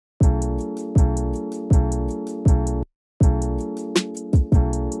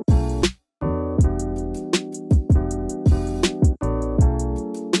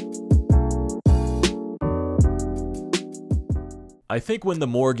I think when the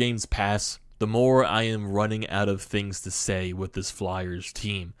more games pass, the more I am running out of things to say with this Flyers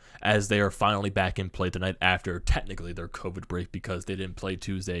team, as they are finally back in play tonight after technically their COVID break because they didn't play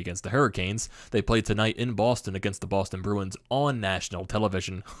Tuesday against the Hurricanes. They played tonight in Boston against the Boston Bruins on national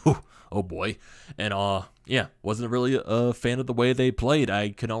television. Oh boy. And yeah, wasn't really a fan of the way they played.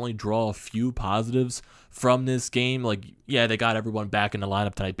 I can only draw a few positives from this game. Like, yeah, they got everyone back in the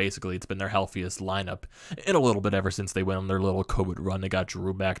lineup tonight. Basically, it's been their healthiest lineup in a little bit ever since they went on their little COVID run. They got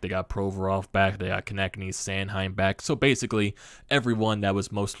Giroux back, they got Provorov back, they got Konechny, Sanheim back. So basically, everyone that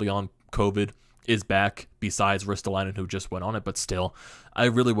was mostly on COVID is back, besides Ristolainen, who just went on it. But still, I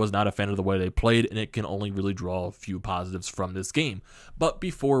really was not a fan of the way they played, and it can only really draw a few positives from this game. But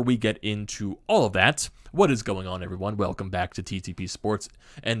before we get into all of that, what is going on, everyone? Welcome back to TTP Sports.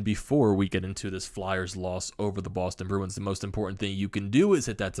 And before we get into this Flyers loss over the Boston Bruins, the most important thing you can do is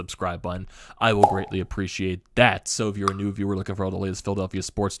hit that subscribe button. I will greatly appreciate that. So if you're a new viewer looking for all the latest Philadelphia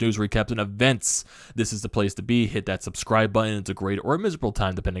sports news, recaps, and events, this is the place to be. Hit that subscribe button. It's a great or a miserable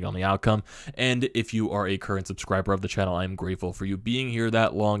time, depending on the outcome. And if you are a current subscriber of the channel, I'm grateful for you being here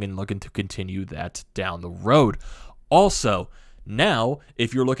that long and looking to continue that down the road. Also, now,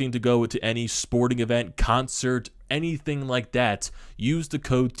 if you're looking to go to any sporting event, concert, anything like that, use the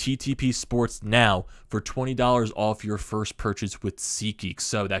code TTPSPORTS now for $20 off your first purchase with SeatGeek.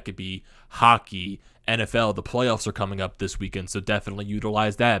 So that could be hockey, NFL. The playoffs are coming up this weekend, so definitely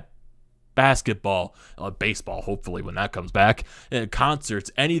utilize that. Basketball, baseball, hopefully when that comes back,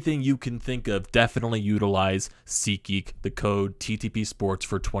 concerts, anything you can think of, definitely utilize SeatGeek, the code TTP Sports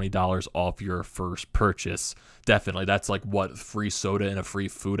for $20 off your first purchase. Definitely, that's like what, free soda and a free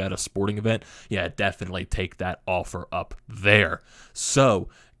food at a sporting event? Yeah, definitely take that offer up there. So,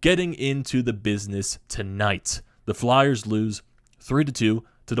 getting into the business tonight, the Flyers lose 3-2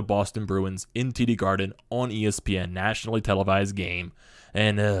 to the Boston Bruins in TD Garden on ESPN, nationally televised game.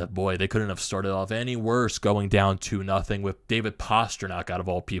 And boy, they couldn't have started off any worse, going down 2-0 with David Pastrnak, out of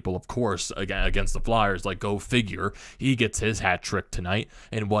all people, of course, again against the Flyers. Like, go figure. He gets his hat trick tonight.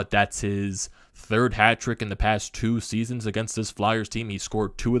 And that's his third hat trick in the past 2 seasons against this Flyers team. He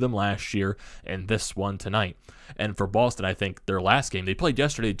scored 2 of them last year and this one tonight. And for Boston, I think their last game, they played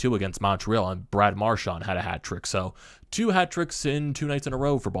yesterday too against Montreal, and Brad Marchand had a hat trick. So 2 hat tricks in 2 nights in a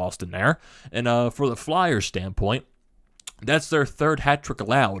row for Boston there. And for the Flyers standpoint, that's their third hat trick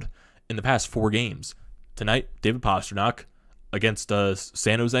allowed in the past 4 games. Tonight, David Pastrnak against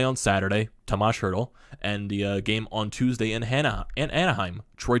San Jose on Saturday, Tomas Hertl, and the game on Tuesday in Anaheim,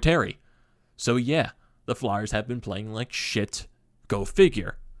 Troy Terry. So yeah, the Flyers have been playing like shit. Go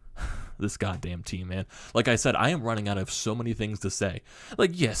figure. This goddamn team, man. Like I said, I am running out of so many things to say. Like,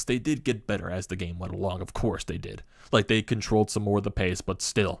 yes, they did get better as the game went along. Of course they did. Like, they controlled some more of the pace, but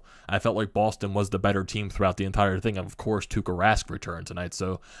still, I felt like Boston was the better team throughout the entire thing. And of course, Tuukka Rask returned tonight,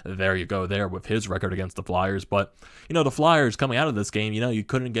 so there you go there with his record against the Flyers. But, you know, the Flyers coming out of this game, you know, you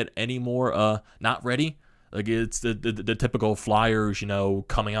couldn't get any more not ready. Like, it's the typical Flyers, you know,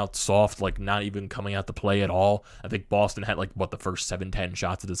 coming out soft, like not even coming out to play at all. I think Boston had, like, the first 7-10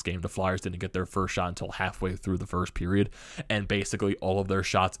 shots of this game. The Flyers didn't get their first shot until halfway through the first period. And basically all of their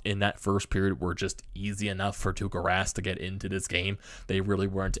shots in that first period were just easy enough for Tuukka Rask to get into this game. They really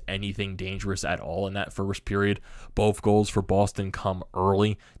weren't anything dangerous at all in that first period. Both goals for Boston come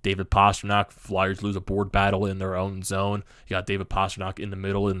early. David Pastrnak, Flyers lose a board battle in their own zone. You got David Pastrnak in the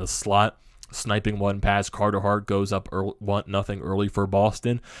middle in the slot, sniping one pass. Carter Hart goes up 1-0 early for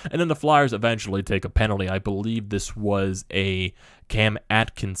Boston. And then the Flyers eventually take a penalty. I believe this was a Cam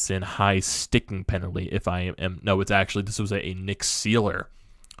Atkinson high sticking penalty. This was a Nick Seeler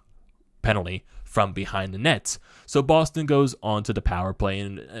penalty from behind the net. So Boston goes on to the power play.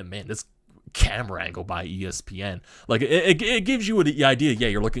 And man, this camera angle by ESPN, like, it gives you the idea, yeah,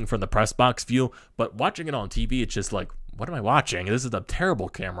 you're looking from the press box view, but watching it on TV, it's just like, what am I watching? This is a terrible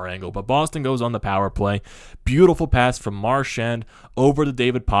camera angle. But Boston goes on the power play. Beautiful pass from Marchand over to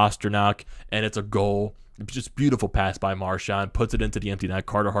David Pastrnak, and it's a goal. Just beautiful pass by Marchand, puts it into the empty net.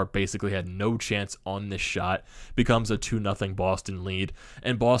 Carter Hart basically had no chance on this shot. Becomes a 2-0 Boston lead,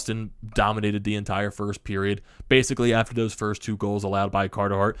 and Boston dominated the entire first period. Basically, after those first 2 goals allowed by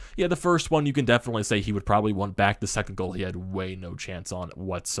Carter Hart, yeah, the first one you can definitely say he would probably want back. The second goal he had way no chance on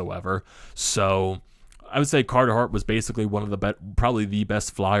whatsoever. So I would say Carter Hart was basically one of the probably the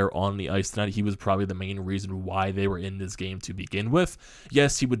best Flyer on the ice tonight. He was probably the main reason why they were in this game to begin with.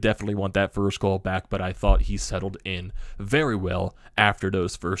 Yes, he would definitely want that first goal back, but I thought he settled in very well after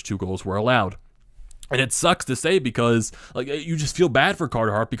those first 2 goals were allowed. And it sucks to say because, like, you just feel bad for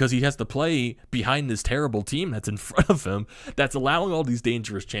Carter Hart because he has to play behind this terrible team that's in front of him that's allowing all these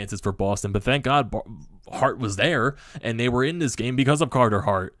dangerous chances for Boston. But thank God Hart was there, and they were in this game because of Carter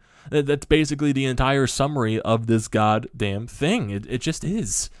Hart. That's basically the entire summary of this goddamn thing. It just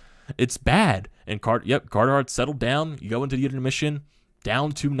is. It's bad. And Carter Hart settled down. You go into the intermission,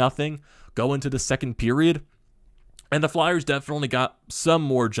 down 2-0, go into the second period. And the Flyers definitely got some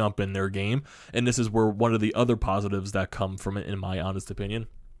more jump in their game. And this is where one of the other positives that come from it, in my honest opinion.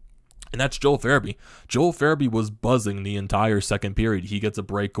 And that's Joel Farabee. Joel Farabee was buzzing the entire second period. He gets a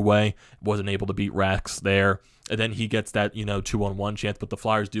breakaway, wasn't able to beat Rax there. And then he gets that, 2-on-1 chance. But the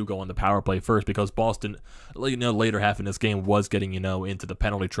Flyers do go on the power play first because Boston, later half in this game was getting, into the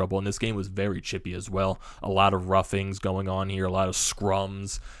penalty trouble. And this game was very chippy as well. A lot of roughings going on here, a lot of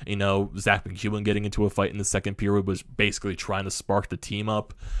scrums. Zach McEwen getting into a fight in the second period was basically trying to spark the team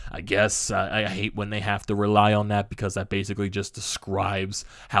up. I guess I hate when they have to rely on that because that basically just describes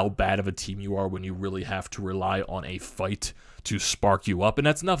how bad of a team you are when you really have to rely on a fight to spark you up. And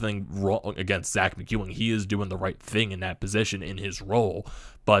that's nothing wrong against Zach McEwen. He is doing the right thing in that position in his role.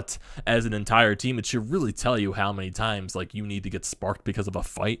 But as an entire team, it should really tell you how many times you need to get sparked because of a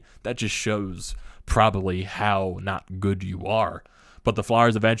fight. That just shows probably how not good you are. But the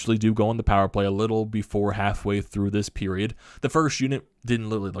Flyers eventually do go on the power play a little before halfway through this period. The first unit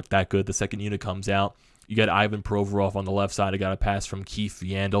didn't really look that good. The second unit comes out. You got Ivan Provorov on the left side. I got a pass from Keith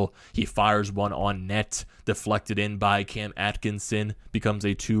Yandel. He fires one on net, deflected in by Cam Atkinson. Becomes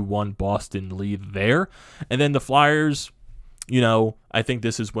a 2-1 Boston lead there. And then the Flyers, I think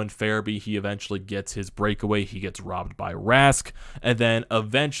this is when Farabee, he eventually gets his breakaway. He gets robbed by Rask. And then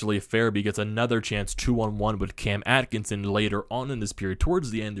eventually Farabee gets another chance 2-on-1 with Cam Atkinson later on in this period.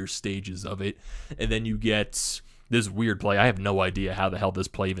 Towards the end, there's stages of it. And then you get this weird play. I have no idea how the hell this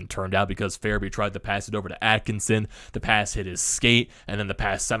play even turned out because Farabee tried to pass it over to Atkinson. The pass hit his skate, and then the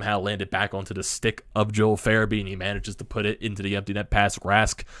pass somehow landed back onto the stick of Joel Farabee, and he manages to put it into the empty net past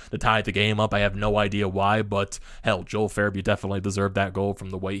Rask to tie the game up. I have no idea why, but hell, Joel Farabee definitely deserved that goal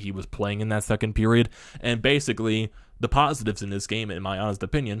from the way he was playing in that second period. And basically, the positives in this game, in my honest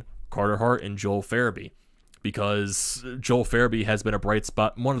opinion, Carter Hart and Joel Farabee. Because Joel Farabee has been a bright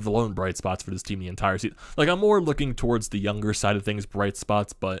spot, one of the lone bright spots for this team the entire season. I'm more looking towards the younger side of things, bright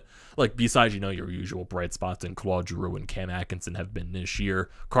spots, but besides, your usual bright spots and Claude Giroux and Cam Atkinson have been this year,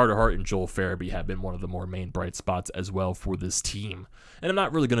 Carter Hart and Joel Farabee have been one of the more main bright spots as well for this team. And I'm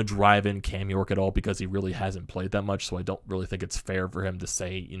not really going to drive in Cam York at all because he really hasn't played that much, so I don't really think it's fair for him to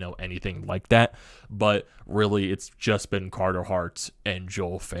say, anything like that. But really, it's just been Carter Hart and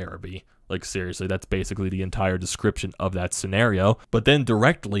Joel Farabee. Seriously, that's basically the entire description of that scenario. But then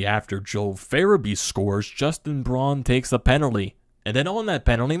directly after Joel Farabee scores, Justin Braun takes a penalty. And then on that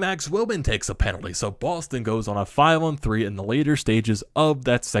penalty, Max Wilman takes a penalty. So Boston goes on a 5-on-3 in the later stages of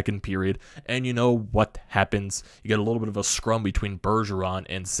that second period. And you know what happens? You get a little bit of a scrum between Bergeron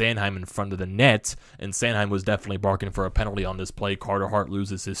and Sanheim in front of the net. And Sanheim was definitely barking for a penalty on this play. Carter Hart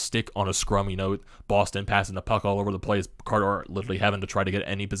loses his stick on a scrum. Boston passing the puck all over the place. Carter Hart literally having to try to get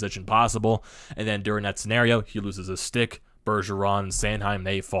any position possible. And then during that scenario, he loses his stick. Bergeron and Sanheim,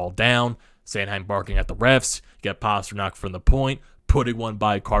 they fall down. Sanheim barking at the refs. You get Pastrnak from the point, putting one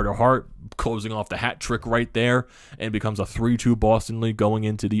by Carter Hart, closing off the hat trick right there, and it becomes a 3-2 Boston lead going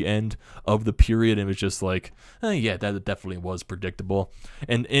into the end of the period. And it was just yeah, that definitely was predictable.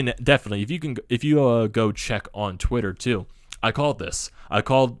 And definitely, if you go check on Twitter too, I called this. I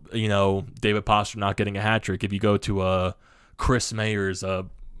called David Pastrnak getting a hat trick. If you go to Chris Mayer's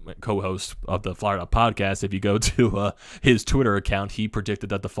co-host of the Flyer podcast, if you go to his Twitter account, he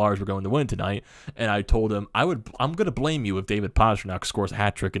predicted that the Flyers were going to win tonight, and I told him I'm going to blame you if David Pastrnak scores a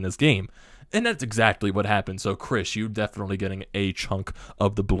hat trick in this game, and that's exactly what happened. So Chris, you definitely getting a chunk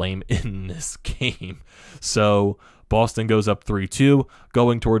of the blame in this game. So Boston goes up 3-2,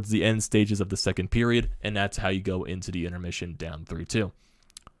 going towards the end stages of the second period, and that's how you go into the intermission down 3-2.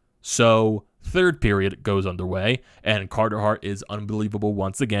 So third period goes underway, and Carter Hart is unbelievable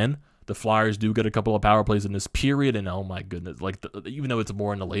once again. The Flyers do get a couple of power plays in this period, and oh my goodness, even though it's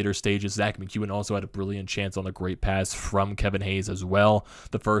more in the later stages, Zach McEwen also had a brilliant chance on a great pass from Kevin Hayes as well.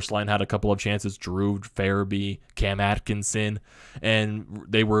 The first line had a couple of chances, Drew Farabee, Cam Atkinson, and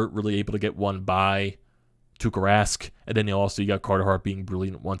they were really able to get one by Tuukka Rask, and then you got Carter Hart being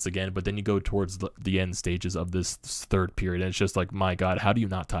brilliant once again. But then you go towards the end stages of this third period, and it's just my God, how do you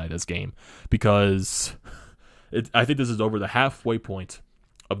not tie this game? Because I think this is over the halfway point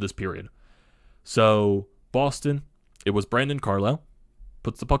of this period. So Boston, it was Brandon Carlo,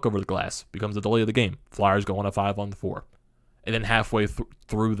 puts the puck over the glass, becomes a delay of the game. Flyers go on a 5-on-4. And then halfway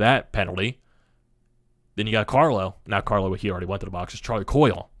through that penalty, then you got not Carlo, he already went to the box, it's Charlie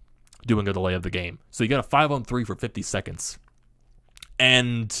Coyle doing a delay of the game. So you got a 5-on-3 for 50 seconds.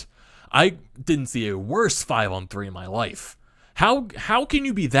 And I didn't see a worse 5-on-3 in my life. How can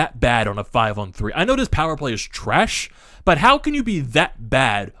you be that bad on a 5-on-3? I know this power play is trash, but how can you be that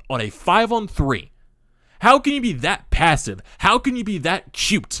bad on a 5-on-3? How can you be that passive? How can you be that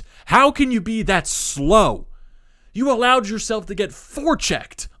cute? How can you be that slow? You allowed yourself to get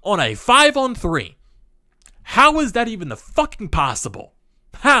forechecked on a 5-on-3. How is that even the fucking possible?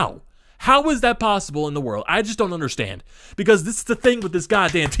 How? How is that possible in the world? I just don't understand. Because this is the thing with this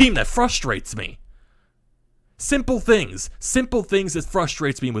goddamn team that frustrates me. Simple things that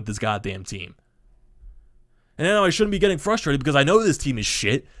frustrates me with this goddamn team. And I know I shouldn't be getting frustrated because I know this team is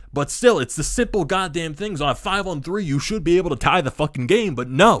shit, but still, it's the simple goddamn things. On a 5-on-3, you should be able to tie the fucking game, but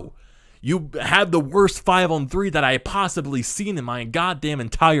no. You have the worst 5-on-3 that I have possibly seen in my goddamn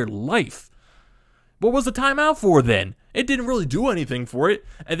entire life. What was the timeout for then? It didn't really do anything for it.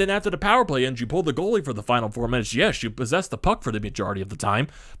 And then after the power play ends, you pulled the goalie for the final 4 minutes. Yes, you possessed the puck for the majority of the time,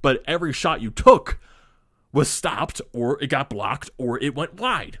 but every shot you took was stopped, or it got blocked, or it went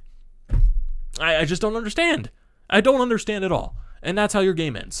wide. I just don't understand. I don't understand at all. And that's how your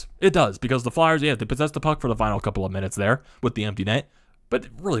game ends. It does, because the Flyers, yeah, they possessed the puck for the final couple of minutes there with the empty net, but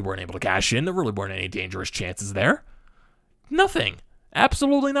really weren't able to cash in. There really weren't any dangerous chances there. Nothing.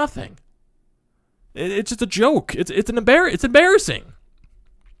 Absolutely nothing. It's just a joke. It's embarrassing.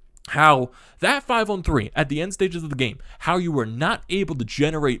 How that 5-on-3 at the end stages of the game, how you were not able to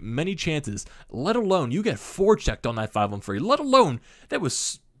generate many chances, let alone you get forechecked on that 5-on-3, let alone that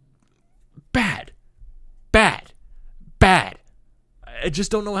was bad. I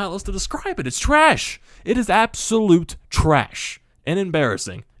just don't know how else to describe it. It's trash. It is absolute trash and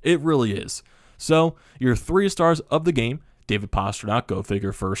embarrassing. It really is. So, your 3 stars of the game: David Pastrnak, go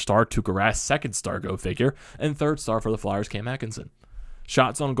figure, first star; Tuukka Rask, second star, go figure; and third star for the Flyers, Cam Atkinson.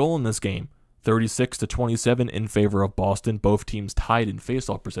 Shots on goal in this game, 36-27 in favor of Boston. Both teams tied in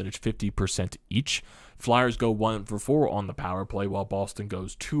faceoff percentage, 50% each. Flyers go 1 for 4 on the power play, while Boston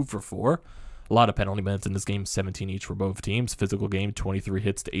goes 2 for 4. A lot of penalty minutes in this game, 17 each for both teams. Physical game, 23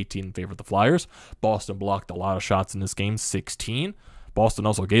 hits to 18 in favor of the Flyers. Boston blocked a lot of shots in this game, 16. Boston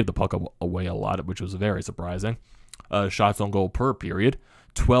also gave the puck away a lot, which was very surprising. Shots on goal per period,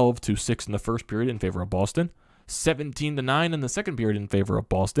 12-6 in the first period in favor of Boston. 17-9 in the second period in favor of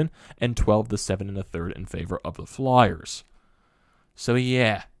Boston, and 12-7 in the third in favor of the Flyers. So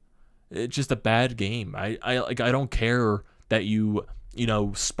yeah, it's just a bad game. I don't care that you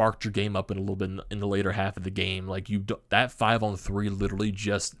sparked your game up in a little bit in the later half of the game. Like that 5-on-3 literally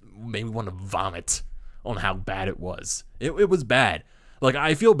just made me want to vomit on how bad it was. It was bad. Like,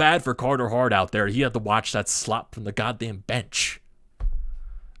 I feel bad for Carter Hart out there. He had to watch that slop from the goddamn bench.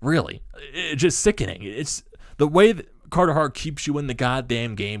 Really, it's just sickening. It's the way that Carter Hart keeps you in the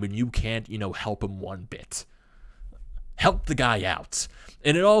goddamn game and you can't, help him one bit. Help the guy out.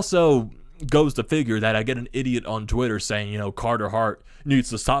 And it also goes to figure that I get an idiot on Twitter saying, Carter Hart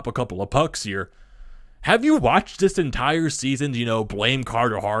needs to stop a couple of pucks here. Have you watched this entire season, blame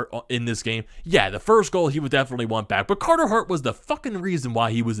Carter Hart in this game? Yeah, the first goal he would definitely want back, but Carter Hart was the fucking reason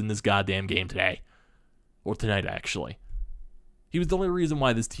why he was in this goddamn game today. Or tonight, actually. He was the only reason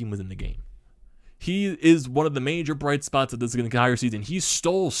why this team was in the game. He is one of the major bright spots of this entire season. He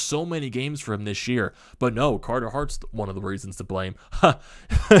stole so many games from him this year. But no, Carter Hart's one of the reasons to blame.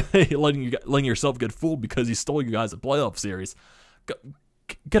 Letting yourself get fooled because he stole you guys a playoff series.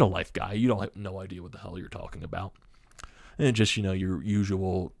 Get a life, guy. You don't have no idea what the hell you're talking about. And just, your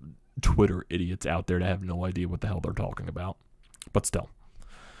usual Twitter idiots out there that have no idea what the hell they're talking about. But still.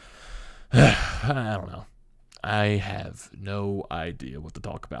 I don't know. I have no idea what to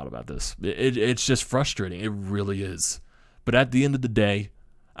talk about this. It's just frustrating. It really is. But at the end of the day,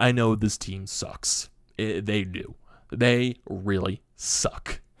 I know this team sucks. They do. They really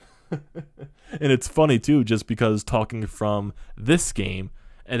suck. And it's funny, too, just because talking from this game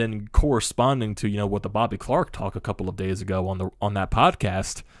and then corresponding to, what the Bobby Clark talk a couple of days ago on that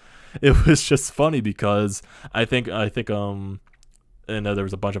podcast, it was just funny because I think and there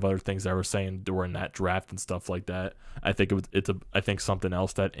was a bunch of other things that I was saying during that draft and stuff like that. I think I think something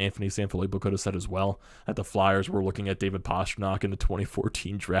else that Anthony Sanfilippo could have said as well, that the Flyers were looking at David Pastrnak in the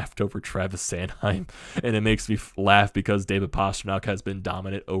 2014 draft over Travis Sanheim, and it makes me laugh because David Pastrnak has been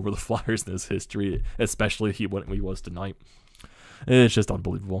dominant over the Flyers in his history, especially when he was tonight. It's just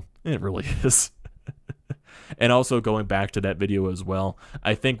unbelievable. It really is. And also going back to that video as well,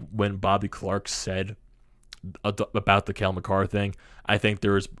 I think when Bobby Clark said about the Kel McCarr thing, I think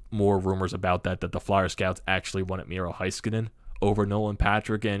there was more rumors about that the Flyer scouts actually wanted Miro Heiskanen over Nolan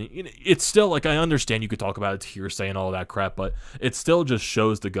Patrick. And it's still, like, I understand you could talk about it hearsay and all that crap, but it still just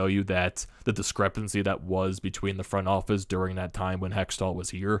shows to go you that the discrepancy that was between the front office during that time when Hextall was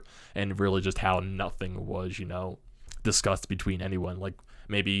here, and really just how nothing was, discussed between anyone. Like,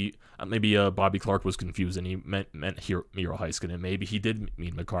 maybe Bobby Clark was confused and he meant Miro Heiskanen. Maybe he did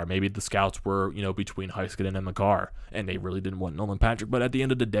mean Makar. Maybe the scouts were, between Heiskanen and Makar, and they really didn't want Nolan Patrick. But at the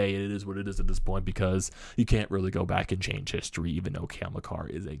end of the day, it is what it is at this point, because you can't really go back and change history, even though Cale Makar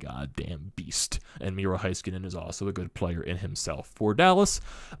is a goddamn beast. And Miro Heiskanen is also a good player in himself for Dallas.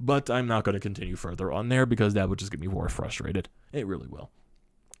 But I'm not going to continue further on there, because that would just get me more frustrated. It really will.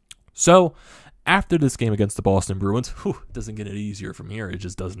 So, after this game against the Boston Bruins, it doesn't get any easier from here. It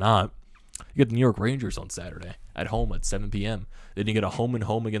just does not. You get the New York Rangers on Saturday at home at 7 p.m. Then you get a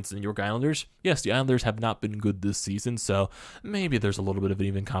home-and-home against the New York Islanders. Yes, the Islanders have not been good this season, so maybe there's a little bit of an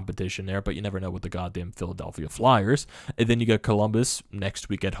even competition there, but you never know with the goddamn Philadelphia Flyers. And then you get Columbus next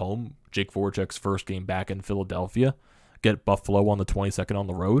week at home. Jake Voracek's first game back in Philadelphia. Get Buffalo on the 22nd on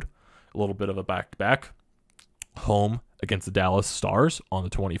the road. A little bit of a back-to-back. Home against the Dallas Stars on the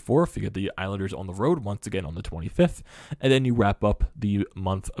 24th. You get the Islanders on the road once again on the 25th. And then you wrap up the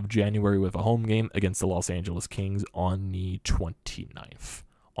month of January with a home game against the Los Angeles Kings on the 29th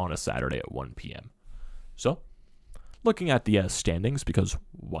on a Saturday at 1 p.m. So, looking at the standings, because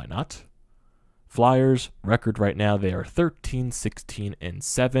why not? Flyers record right now, they are 13, 16, and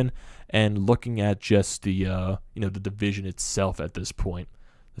 7. And looking at just the the division itself at this point,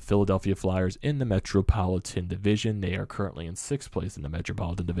 the Philadelphia Flyers in the Metropolitan Division. They are currently in 6th place in the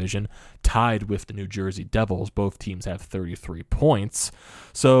Metropolitan Division, tied with the New Jersey Devils. Both teams have 33 points.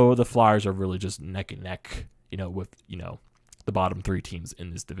 So the Flyers are really just neck and neck, with, the bottom 3 teams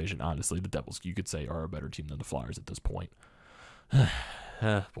in this division. Honestly, the Devils, you could say, are a better team than the Flyers at this point.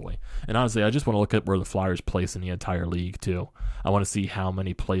 Boy. And honestly, I just want to look at where the Flyers place in the entire league, too. I want to see how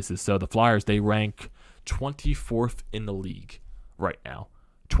many places. So the Flyers, they rank 24th in the league right now.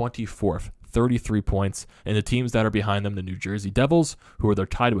 24th, 33 points. And the teams that are behind them, the New Jersey Devils, they're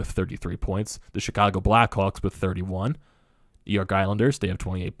tied with 33 points. The Chicago Blackhawks with 31. New York Islanders, they have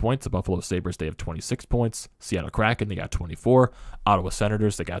 28 points. The Buffalo Sabres, they have 26 points. Seattle Kraken, they got 24. Ottawa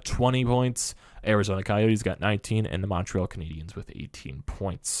Senators, they got 20 points. Arizona Coyotes got 19. And the Montreal Canadiens with 18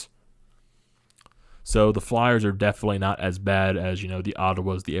 points. So the Flyers are definitely not as bad as, the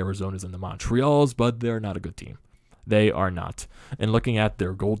Ottawas, the Arizonas, and the Montreals, but they're not a good team. They are not. And looking at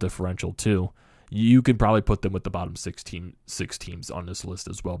their goal differential, too, you can probably put them with the bottom 6 teams on this list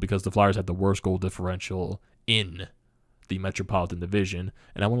as well, because the Flyers have the worst goal differential in the Metropolitan Division.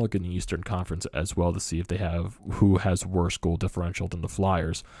 And I want to look in the Eastern Conference as well to see if they have who has worse goal differential than the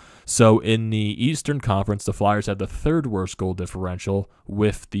Flyers. So in the Eastern Conference, the Flyers have the 3rd worst goal differential,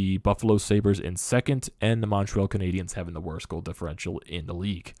 with the Buffalo Sabres in 2nd and the Montreal Canadiens having the worst goal differential in the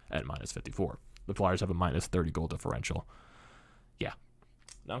league at minus 54. The Flyers have a minus 30 goal differential. Yeah,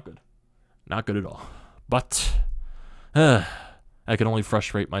 not good. Not good at all. But I can only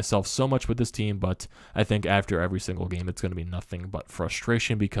frustrate myself so much with this team, but I think after every single game, it's going to be nothing but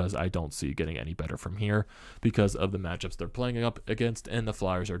frustration, because I don't see it getting any better from here because of the matchups they're playing up against, and the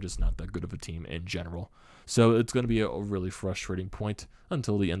Flyers are just not that good of a team in general. So it's going to be a really frustrating point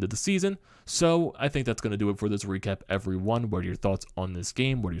until the end of the season. So I think that's going to do it for this recap, everyone. What are your thoughts on this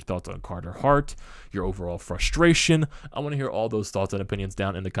game? What are your thoughts on Carter Hart? Your overall frustration? I want to hear all those thoughts and opinions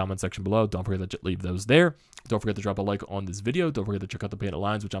down in the comment section below. Don't forget to leave those there. Don't forget to drop a like on this video. Don't forget to check out the Painted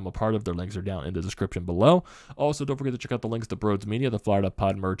Lines, which I'm a part of. Their links are down in the description below. Also, don't forget to check out the links to BrodesMedia, the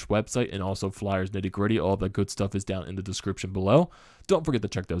Flyer.pod merch website, and also Flyers Nitty Gritty. All that good stuff is down in the description below. Don't forget to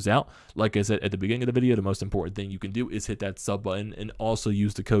check those out. Like I said at the beginning of the video, the most important thing you can do is hit that sub button, and also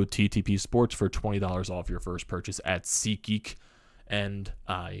use the code TTPSPORTS for $20 off your first purchase at SeatGeek. And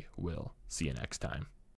I will see you next time.